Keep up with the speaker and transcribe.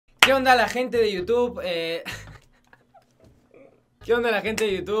¿Qué onda la gente de YouTube? ¿Qué onda la gente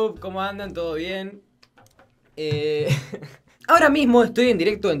de YouTube? ¿Cómo andan? ¿Todo bien? Ahora mismo estoy en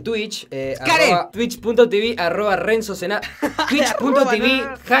directo en Twitch, twitch.tv @RenzoSenation,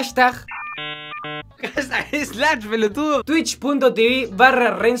 twitch.tv hashtag slash pelotudo, twitch.tv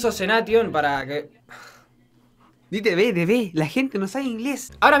 /RenzoSenation para que... Dite B, la gente no sabe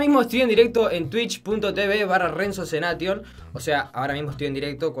inglés. Ahora mismo estoy en directo en twitch.tv /RenzoSenation. O sea, ahora mismo estoy en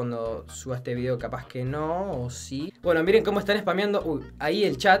directo. Cuando suba este video capaz que no, o sí. Bueno, miren cómo están spameando. Uy, ahí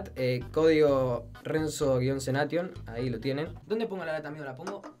el chat, código Renzo-Senation. Ahí lo tienen. ¿Dónde pongo la data, amigo? ¿La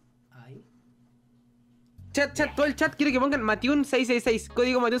pongo? Ahí. Chat, todo el chat quiere que pongan Matiun 666.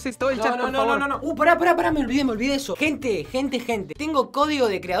 Código Matiun 6, todo el chat, por favor. No. Pará, me olvidé eso. Gente. Tengo código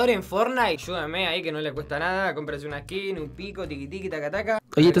de creador en Fortnite. Ayúdame ahí que no le cuesta nada. Cómprase una skin, un pico, tiqui, taca.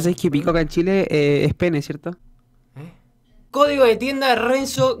 Oye, entonces es que pico acá en Chile es pene, ¿cierto? Código de tienda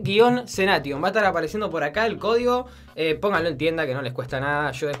Renzo-Senation. Va a estar apareciendo por acá el código. Pónganlo en tienda que no les cuesta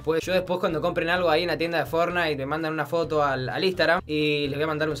nada. Yo después cuando compren algo ahí en la tienda de Fortnite me mandan una foto al Instagram y les voy a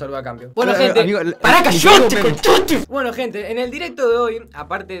mandar un saludo a cambio. Bueno, gente, amigo, ¡pará, callate! Bueno, gente, en el directo de hoy,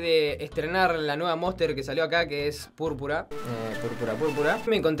 aparte de estrenar la nueva monster que salió acá, que es Púrpura, Púrpura,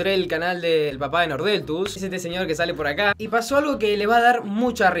 me encontré el canal del papá de Nordeltus. Es este señor que sale por acá. Y pasó algo que le va a dar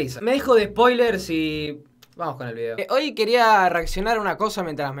mucha risa. Me dejo de spoilers y... vamos con el video. Hoy quería reaccionar a una cosa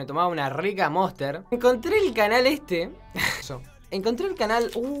mientras me tomaba una rica monster. Encontré el canal este. Encontré el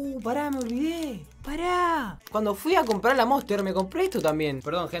canal... pará, me olvidé. Pará. Cuando fui a comprar la monster me compré esto también.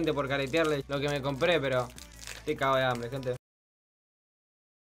 Perdón, gente, por caretearle lo que me compré, pero... estoy cagado de hambre, gente.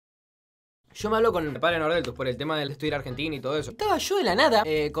 Yo me hablo con el padre de Nordeltus por el tema del estudio argentino y todo eso. Estaba yo de la nada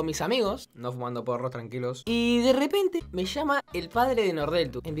con mis amigos, no fumando porros, tranquilos. Y de repente me llama el padre de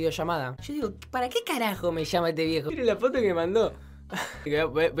Nordeltus en videollamada. Yo digo, ¿para qué carajo me llama este viejo? Miren la foto que me mandó.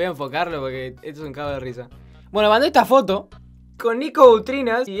 Voy a enfocarlo porque esto es un cago de risa. Bueno, mandó esta foto con Nico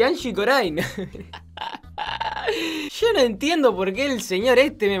Butrinas y Angie Corain. Yo no entiendo por qué el señor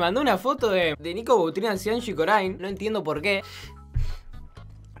este me mandó una foto de Nico Butrinas y Angie Corain. No entiendo por qué.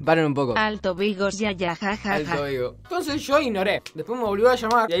 Paren un poco. Alto Vigos, ya, jajaja. Alto Vigo. Entonces yo ignoré. Después me volvió a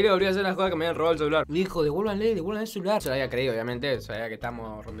llamar y ahí le volví a hacer la joda que me habían robado el celular. Me dijo, devuélvanle el celular. Se lo había creído, obviamente. Sabía que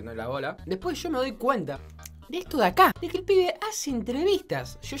estamos rompiendo la bola. Después yo me doy cuenta de esto de acá. De que el pibe hace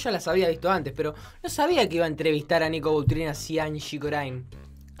entrevistas. Yo ya las había visto antes, pero no sabía que iba a entrevistar a Nico Butrinas y a Angie Corain.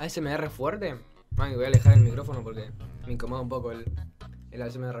 ASMR fuerte. Man, voy a alejar el micrófono porque me incomoda un poco el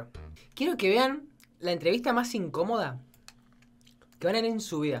ASMR. Quiero que vean la entrevista más incómoda que van a ver en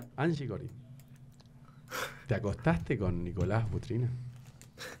su vida. Angie Corain, ¿te acostaste con Nicolás Butrina?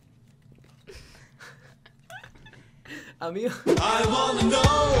 Amigo,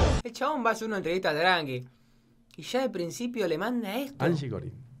 el chabón va a hacer una entrevista tranqui y ya de principio le manda esto. Angie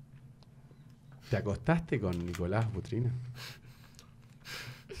Corain, ¿te acostaste con Nicolás Butrina?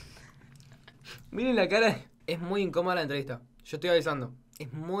 Miren la cara, es muy incómoda la entrevista. Yo estoy avisando,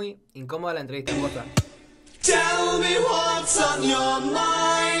 es muy incómoda la entrevista. Posta. Tell me what's on your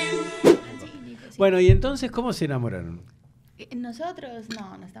mind. Bueno, y entonces, ¿cómo se enamoraron? Nosotros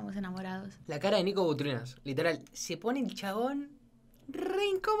no estamos enamorados. La cara de Nico Butrinas, literal, se pone el chabón re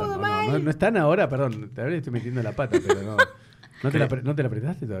incómodo, mal. No están ahora, perdón, te estoy metiendo la pata, pero no. ¿No te la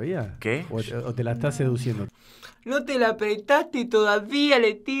apretaste todavía? ¿Qué? ¿O te la estás seduciendo? No te la apretaste y todavía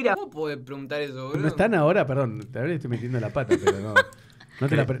le tira. ¿Cómo podés preguntar eso, boludo? No están ahora, perdón, te estoy metiendo la pata, pero no. ¿No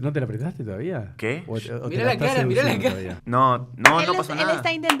te la apretaste todavía? ¿Qué? Mirá la cara, mirá la cara. Todavía? No pasa nada. Él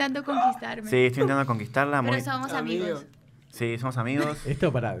está intentando conquistarme. Sí, estoy intentando conquistarla. Pero somos amigos. Sí, somos amigos.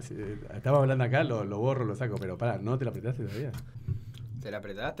 Esto, pará, estamos hablando acá, lo borro, lo saco, pero pará, ¿no te la apretaste todavía? ¿Te la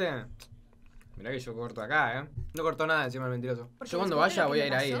apretaste? Mirá que yo corto acá, No corto nada encima del mentiroso. Yo cuando vaya voy a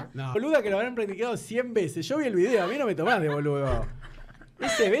ir ahí, No, boluda, que lo habrán practicado 100 veces. Yo vi el video, a mí no me tomás de boludo.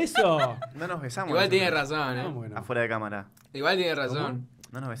 ¿Ese beso? No nos besamos. Igual tiene razón, No, bueno. Afuera de cámara. Igual tiene razón.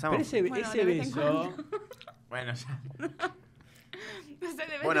 No nos besamos. Pero ese beso... Bueno, ya. No sé,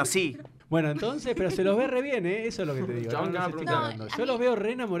 Bueno, sí. Bueno, entonces, pero se los ve re bien, Eso es lo que te digo. Chabón, No, te estoy va a cagando. Yo los veo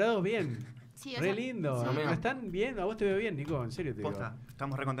re enamorados bien. Sí, Re lindo. sí. ¿No están bien? A vos te veo bien, Nico, en serio te digo. Posta,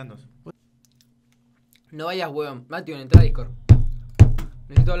 estamos re contentos. No vayas, huevón. Matthew, entra a Discord.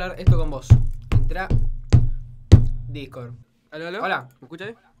 Necesito hablar esto con vos. Entra Discord. ¿Aló? Hola. ¿Me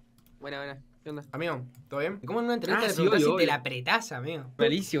escuchas? Buena. ¿Qué onda? Amigo, ¿todo bien? ¿Cómo en una entrevista Ah, le sí, preguntás obvio, si te obvio. la apretás, amigo?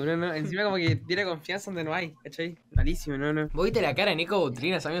 Malísimo, no. Encima como que tiene confianza donde no hay, ¿cachai? Malísimo, no. Vos viste la cara de Nico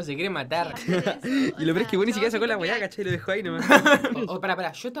Butrinas, amigo, se quiere matar. Y lo peor es que vos ni siquiera sacó la weá, ¿cachai? Lo dejó ahí nomás.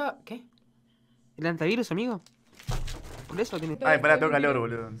 Pará, yo estaba... ¿Qué? ¿El antivirus, amigo? Por eso tiene. Ay, pará, tengo calor,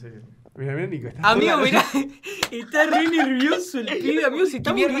 boludo, en serio. Mira, Nico. Amigo, mirá. Está re nervioso el pibe, amigo. Se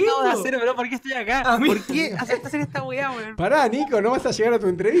está ¿Qué mierda acabo de muriendo. hacer, bro? ¿Por qué estoy acá? Amigo. ¿Por qué aceptas en esta weá, weón? Pará, Nico, no vas a llegar a tu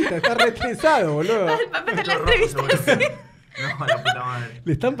entrevista. Estás re estresado, boludo. Va a empezar la entrevista así. No, la puta madre.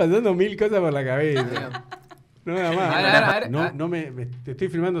 Le están pasando 1000 cosas por la cabeza. No, nada más. A ver. No te estoy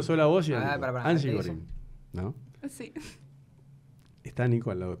filmando solo a vos y a A ver, Nico. pará, Angie ¿qué Corín. ¿No? Sí. Está Nico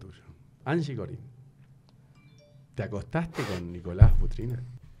al lado tuyo. Angie Corín. ¿Te acostaste con Nicolás Butrina?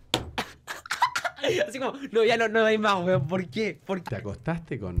 Así como, no, ya no hay más, weón. ¿Por qué? ¿Por qué? ¿Te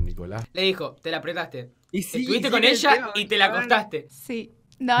acostaste con Nicolás? Le dijo, te la apretaste. Y sí, Estuviste sí, con el ella tema, y te la weón. acostaste. Sí.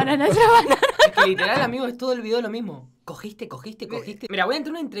 No, esa va, no. Es que literal, amigo, es todo el video lo mismo. Cogiste. Mira, voy a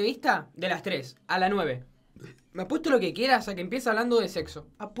entrar a una entrevista de las 3 a las 9. Me apuesto lo que quieras a que empiece hablando de sexo.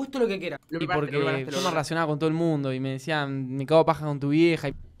 Apuesto lo que quieras. Lo Y porque preparaste, yo me relacionaba con todo el mundo y me decían, me cago paja con tu vieja.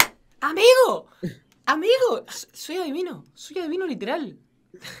 Y... ¡Amigo! Soy adivino literal.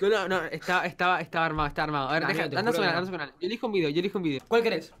 No, estaba armado. A ver, Amigo, deja, te anda a su juro canal, que anda a su canal. Yo elijo un video. ¿Cuál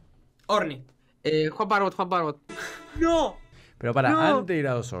querés? Orni. Juan Barbot. ¡No! Pero para, No. antes de ir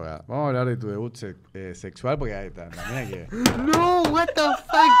a Osoga, vamos a hablar de tu debut sexual porque ahí está, también hay que... ¡No! ¿What the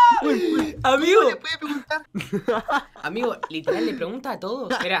fuck? Amigo. ¿Le puede preguntar? Amigo, literal le pregunta a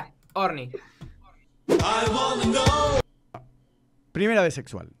todos. Mirá, Orni. I wanna know. Primera vez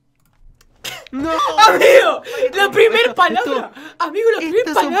sexual. ¡No! ¡Amigo! ¡La primera palabra! Amigo, la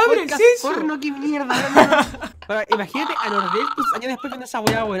primera palabra es eso. Porno, qué mierda. No. Ahora, imagínate a Nordeltus años después viendo esa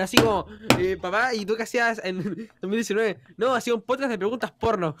weá, weón. Así como, papá, ¿y tú qué hacías en 2019? No, hacía un podcast de preguntas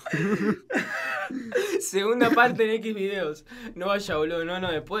porno. Segunda parte en X videos. No vaya, boludo.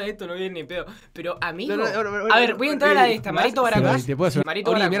 No, después de esto no viene ni pedo. Pero, amigo. No, A ver, voy a entrar a la de esta. Marito Baracus. Sí, te puedo hacer- Marito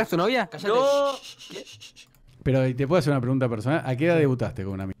Oye, Baracus. ¿miras tu novia? Cállate. No. Pero y te puedo hacer una pregunta personal. ¿A qué edad debutaste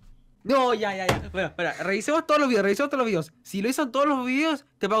con una amiga? No, ya. Bueno, espera, revisemos todos los videos. Si lo hizo en todos los videos,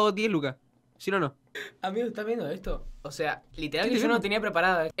 te pago 10 lucas. Si no, no. Amigo, ¿estás viendo esto? O sea, literal Sí, que estoy yo no viendo. tenía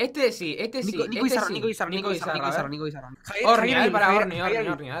preparado. Este sí. Nico Bizarro. A ver. Javier Orni, para Javier, Orni,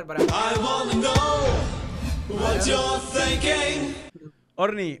 Javier. a ver, para. I wanna know what you're thinking.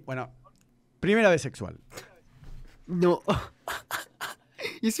 Orni, bueno, primera vez sexual. No.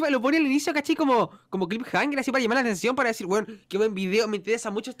 Y encima lo pone al inicio, caché, como cliffhanger, así para llamar la atención, para decir, weón, qué buen video, me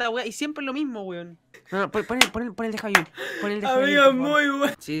interesa mucho esta weá, y siempre lo mismo, weón. No, pon el de Javier. Pon el de Javier. Amigo, por favor. muy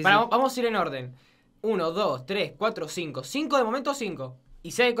bueno. Sí. Vamos a ir en orden. 1, 2, 3, 4, 5. 5 de momento, 5.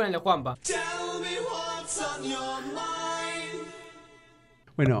 Y 6 con el de Juanpa. Tell me what's on your mind.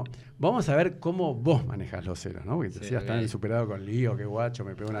 Bueno, vamos a ver cómo vos manejas los celos, ¿no? Porque te decías tan superado con lío, qué guacho,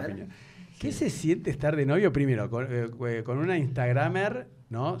 me pegó una piña. ¿Qué se siente estar de novio primero con una Instagramer,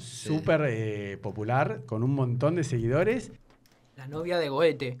 ¿no? Súper popular, con un montón de seguidores? La novia de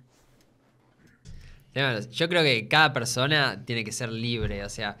Goete. Yo creo que cada persona tiene que ser libre, o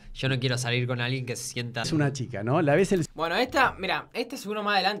sea, yo no quiero salir con alguien que se sienta... Es una chica, ¿no? La ves el... Bueno, esta, mira, este seguro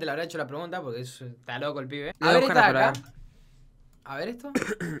más adelante le habrá hecho la pregunta porque está loco el pibe. Le A ver voy a esta de buscar, acá. A ver esto.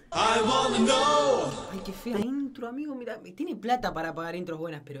 I wanna know Ay, qué fea intro, amigo. Mira, tiene plata para pagar intros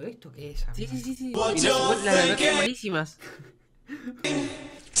buenas, pero ¿esto qué es, amigo? Sí. what Y you're las son thinking. malísimas.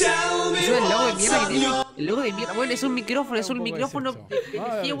 Tell me Eso es el logo de what's mierda que on tiene. your El logo de mierda. Bueno, es un micrófono, Un poco de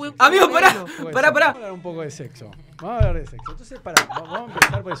sexo. Sí, weón. Amigo, pará. Un poco de Pará, sexo. pará. Vamos a hablar un poco de sexo. Vamos a hablar de sexo. Entonces, vamos a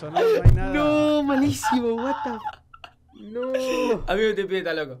empezar por eso. No hay nada... No, malísimo, what the... No. Amigo, este pibe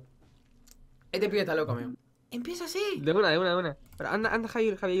está loco. Este pibe está loco, amigo. Empieza así. De una. Pero anda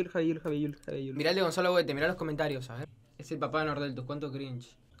Javier. Mirá el de Gonzalo Goete, mirá los comentarios, a ver. Es el papá de Nordeltus, cuánto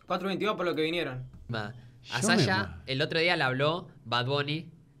cringe. 4.22 por lo que vinieron. Va. A Yo Sasha, me- el otro día le habló Bad Bunny.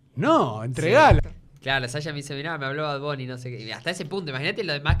 No, entregala. Claro, Sasha me dice, mirá, me habló Bad Bunny, no sé qué. Y hasta ese punto, imagínate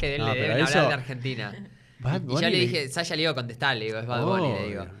lo demás que de él No, le pero deben eso- hablar de Argentina. Bad Y Bunny yo le le- dije, Sasha le iba a contestar, le digo, es Bad Bunny, le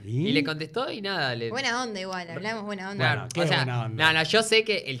digo. ¿Y? Y le contestó y nada, le... Buena onda igual, hablamos buena onda. Claro, Bueno, qué o sea, buena onda. no, yo sé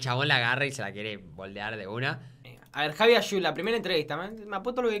que el chabón la agarra y se la quiere moldear de una. A ver, Javi Ayul, la primera entrevista, me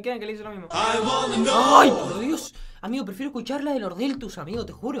apuesto lo que quieran que le hizo lo mismo. I wanna know ¡Ay, por Dios! Amigo, prefiero escuchar la de Nordeltus, amigo,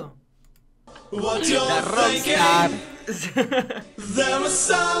 te juro. what you're thinking. There is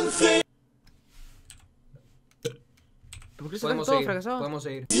something ¿Por qué Podemos todo seguir, fracasado? podemos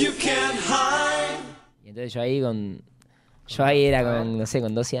seguir. you can't hide. Y entonces yo ahí era con, no sé,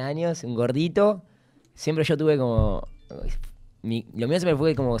 con 12 años, un gordito. Siempre yo tuve como... lo mío siempre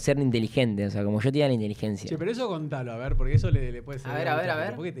fue como ser inteligente, o sea, como yo tenía la inteligencia. Che, pero eso contalo, a ver, porque eso le puede ser... A ver, a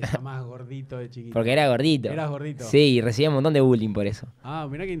ver. ¿Por qué te llamás gordito de chiquito? Porque era gordito. Eras gordito. Sí, y recibía un montón de bullying por eso. Ah,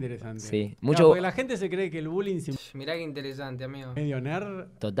 mirá qué interesante. Sí, Claro, mucho- porque la gente se cree que el bullying es Mirá qué interesante, amigo. medio nerd.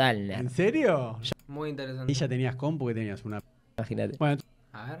 Total, ¿En serio? Muy interesante. Y ya tenías compu que tenías una... imagínate. Bueno,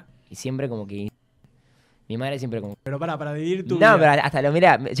 A ver. Y siempre como que... Mi madre siempre como... pero para dividir tu No, vida. pero hasta lo...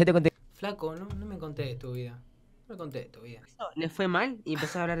 Mirá, yo te conté... Flaco, no me contés tu vida. No me contés tu vida. Le fue mal y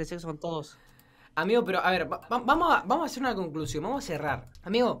empezó a hablar de sexo con todos. Amigo, pero a ver, vamos a hacer una conclusión, vamos a cerrar.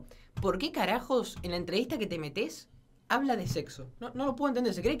 Amigo, ¿por qué carajos en la entrevista que te metes habla de sexo? No lo puedo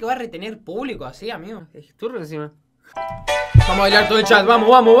entender. ¿Se cree que va a retener público así, amigo? Turro encima. Vamos a bailar todo el chat, vamos.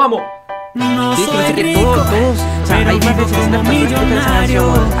 No Sí, soy que rico, todos, o sea, pero hay más de vivo 60 como personas que escuchan esa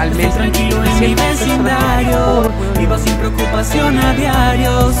millonario. canción al mes. Estoy tranquilo en mi 100 personas vecindario. que- Vivo sin preocupación a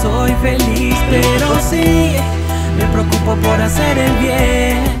diario. Soy feliz, pero sí me preocupo por hacer el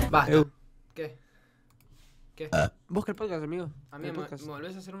bien. Basta. ¿Qué? Busca el podcast, amigo. Amigo, El ¿me podcast.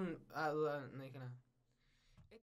 volvés a hacer un...? Ah, duda, no dije nada.